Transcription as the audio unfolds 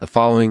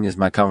following is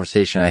my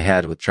conversation I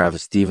had with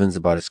Travis Stevens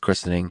about his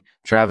christening.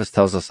 Travis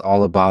tells us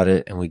all about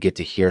it, and we get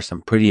to hear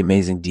some pretty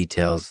amazing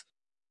details.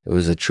 It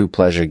was a true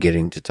pleasure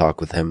getting to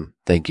talk with him.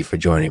 Thank you for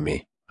joining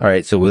me. All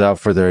right, so without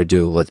further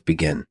ado, let's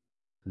begin.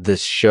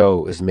 This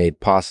show is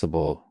made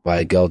possible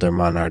by Gelder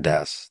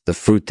Monardes, the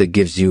fruit that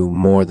gives you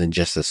more than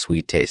just a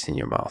sweet taste in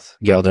your mouth.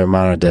 Gelder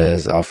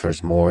Monardes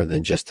offers more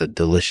than just a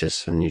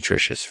delicious and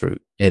nutritious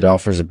fruit. It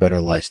offers a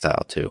better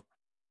lifestyle too.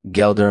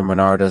 Gelder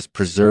Monardes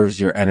preserves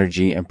your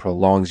energy and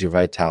prolongs your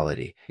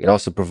vitality. It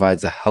also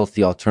provides a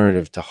healthy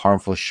alternative to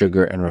harmful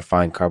sugar and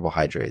refined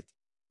carbohydrates.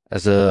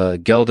 As a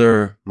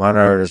Gelder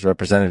Monardes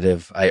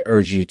representative, I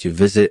urge you to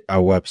visit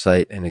our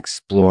website and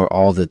explore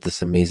all that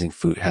this amazing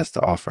fruit has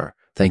to offer.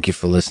 Thank you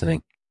for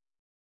listening.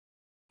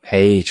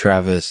 Hey,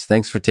 Travis,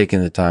 thanks for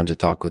taking the time to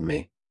talk with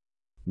me.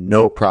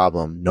 No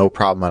problem. No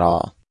problem at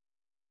all.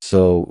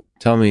 So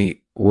tell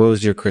me, what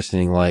was your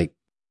christening like?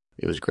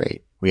 It was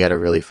great. We had a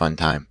really fun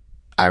time.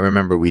 I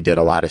remember we did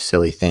a lot of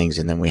silly things,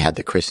 and then we had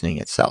the christening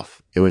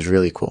itself. It was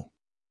really cool.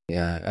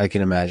 Yeah, I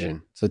can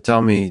imagine. So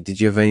tell me, did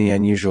you have any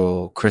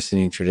unusual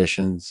christening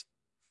traditions?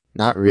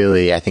 Not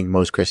really. I think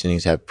most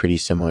christenings have pretty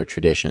similar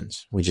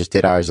traditions. We just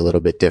did ours a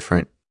little bit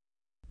different.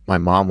 My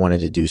mom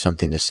wanted to do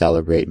something to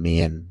celebrate me,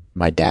 and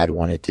my dad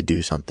wanted to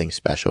do something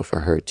special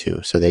for her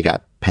too. So they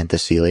got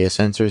Penthesilea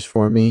censors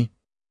for me.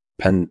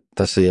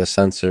 Penthesilea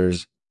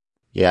censors?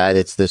 Yeah,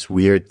 it's this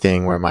weird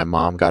thing where my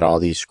mom got all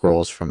these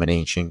scrolls from an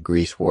ancient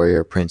Greece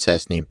warrior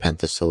princess named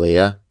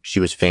Penthesilea. She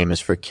was famous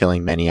for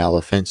killing many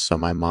elephants, so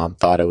my mom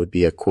thought it would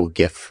be a cool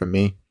gift for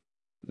me.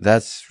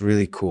 That's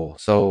really cool.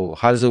 So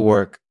how does it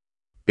work?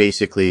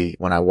 Basically,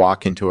 when I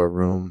walk into a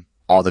room,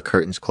 all the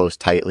curtains close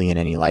tightly and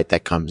any light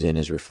that comes in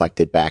is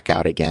reflected back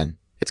out again.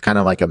 It's kind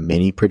of like a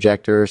mini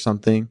projector or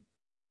something.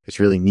 It's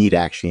really neat,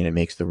 actually, and it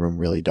makes the room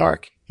really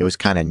dark. It was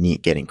kind of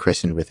neat getting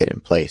christened with it in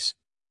place.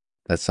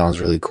 That sounds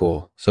really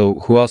cool. So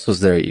who else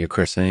was there at your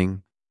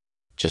christening?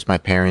 Just my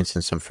parents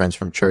and some friends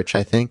from church,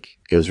 I think.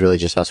 It was really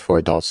just us four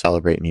adults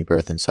celebrating me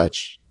birth and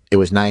such. It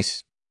was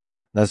nice.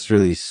 That's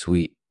really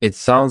sweet. It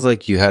sounds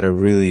like you had a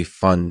really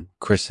fun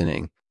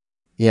christening.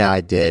 Yeah, I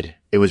did.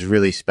 It was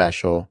really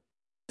special.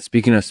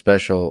 Speaking of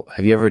special,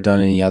 have you ever done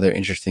any other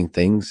interesting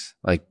things?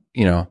 Like,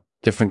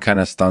 different kind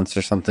of stunts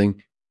or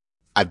something?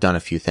 I've done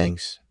a few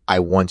things. I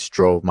once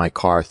drove my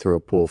car through a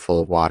pool full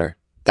of water.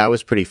 That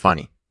was pretty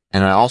funny.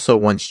 And I also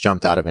once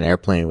jumped out of an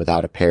airplane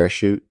without a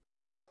parachute.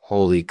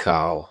 Holy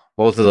cow.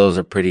 Both of those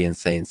are pretty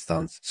insane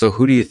stunts. So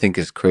who do you think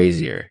is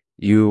crazier?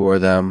 You or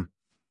them?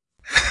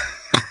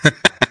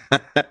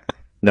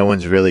 No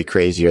one's really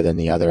crazier than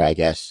the other, I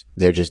guess.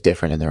 They're just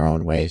different in their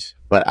own ways.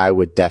 But I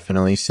would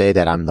definitely say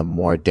that I'm the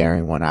more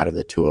daring one out of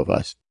the two of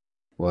us.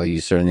 Well, you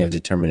certainly have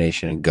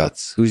determination and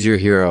guts. Who's your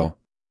hero?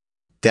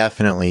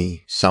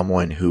 Definitely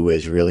someone who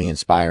is really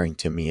inspiring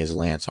to me is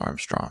Lance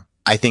Armstrong.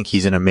 I think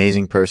he's an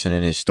amazing person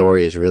and his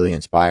story is really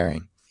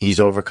inspiring. He's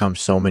overcome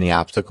so many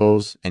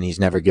obstacles and he's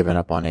never given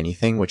up on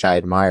anything, which I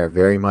admire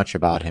very much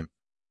about him.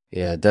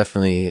 Yeah,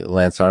 definitely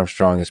Lance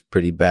Armstrong is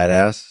pretty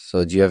badass.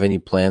 So do you have any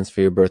plans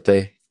for your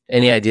birthday?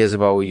 Any ideas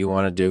about what you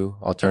want to do?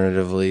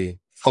 Alternatively,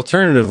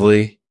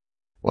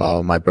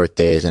 well, my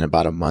birthday is in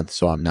about a month,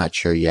 so I'm not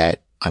sure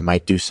yet. I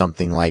might do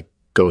something like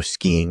go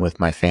skiing with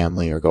my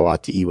family or go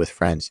out to eat with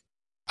friends.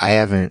 I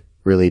haven't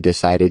really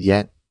decided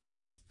yet.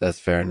 That's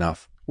fair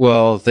enough.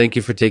 Well, thank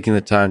you for taking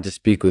the time to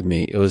speak with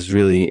me. It was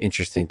really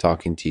interesting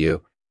talking to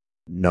you.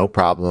 No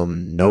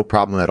problem. No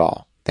problem at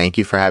all. Thank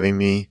you for having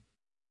me.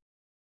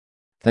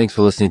 Thanks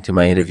for listening to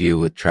my interview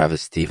with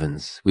Travis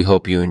Stevens. We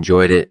hope you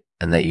enjoyed it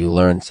and that you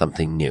learned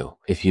something new.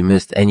 If you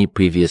missed any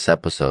previous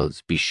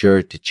episodes, be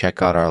sure to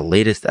check out our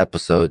latest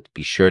episode.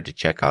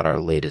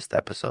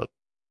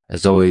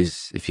 As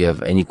always, if you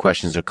have any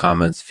questions or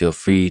comments, feel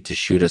free to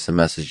shoot us a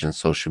message on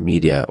social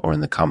media or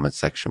in the comments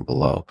section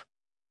below.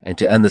 And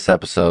to end this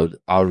episode,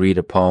 I'll read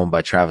a poem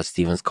by Travis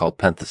Stevens called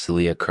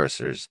Penthesilea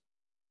Cursors.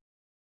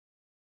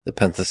 The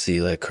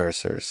Penthesilea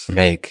cursors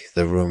make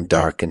the room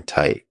dark and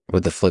tight.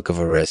 With the flick of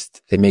a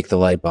wrist, they make the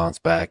light bounce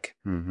back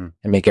and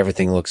make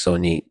everything look so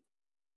neat.